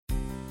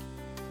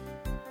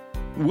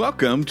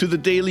Welcome to the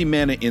Daily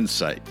Manna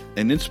Insight,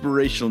 an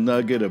inspirational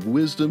nugget of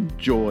wisdom,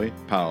 joy,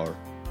 power,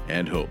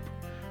 and hope.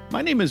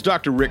 My name is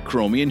Dr. Rick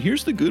Cromie, and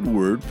here's the good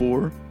word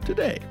for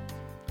today.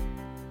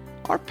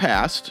 Our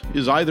past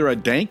is either a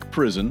dank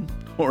prison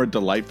or a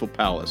delightful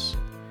palace.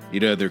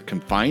 It either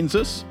confines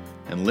us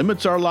and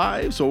limits our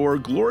lives or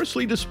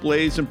gloriously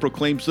displays and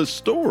proclaims the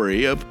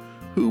story of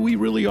who we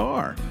really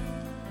are.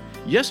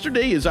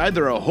 Yesterday is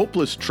either a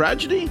hopeless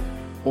tragedy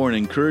or an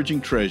encouraging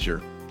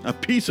treasure, a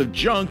piece of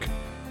junk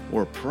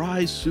or a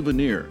prized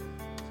souvenir,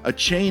 a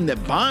chain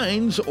that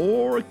binds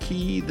or a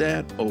key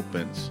that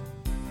opens.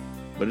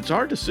 But it's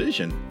our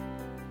decision.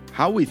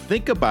 How we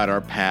think about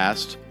our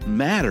past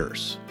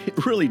matters.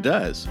 It really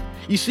does.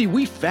 You see,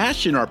 we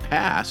fashion our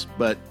past,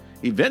 but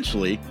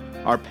eventually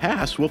our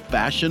past will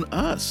fashion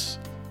us.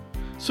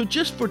 So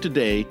just for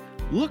today,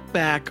 look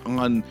back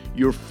on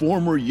your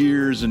former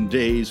years and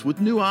days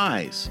with new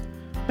eyes.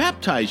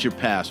 Baptize your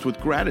past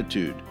with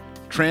gratitude.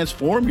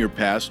 Transform your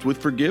past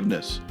with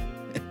forgiveness.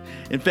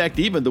 In fact,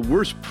 even the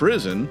worst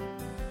prison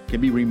can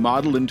be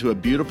remodeled into a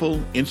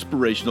beautiful,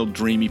 inspirational,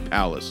 dreamy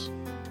palace.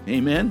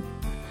 Amen?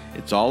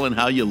 It's all in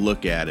how you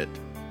look at it.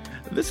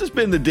 This has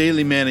been the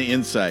Daily Manna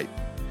Insight.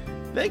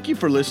 Thank you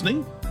for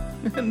listening.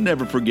 And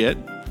never forget,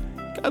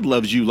 God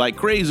loves you like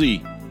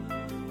crazy,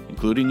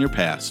 including your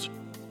past.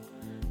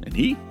 And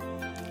He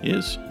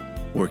is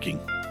working.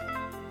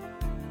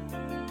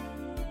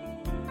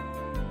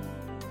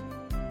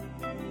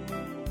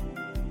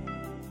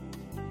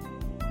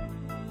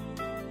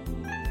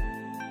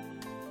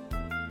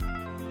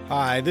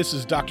 Hi, this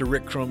is Dr.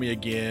 Rick Cromie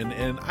again,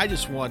 and I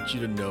just want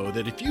you to know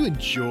that if you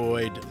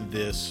enjoyed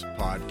this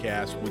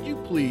podcast, would you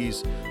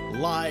please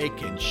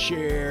like and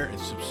share and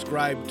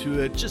subscribe to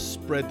it? Just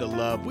spread the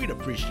love. We'd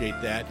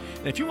appreciate that.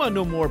 And if you want to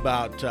know more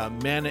about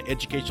Manna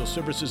Educational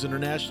Services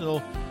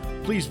International,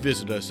 please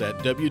visit us at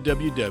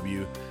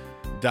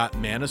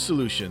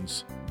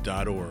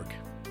www.mannasolutions.org.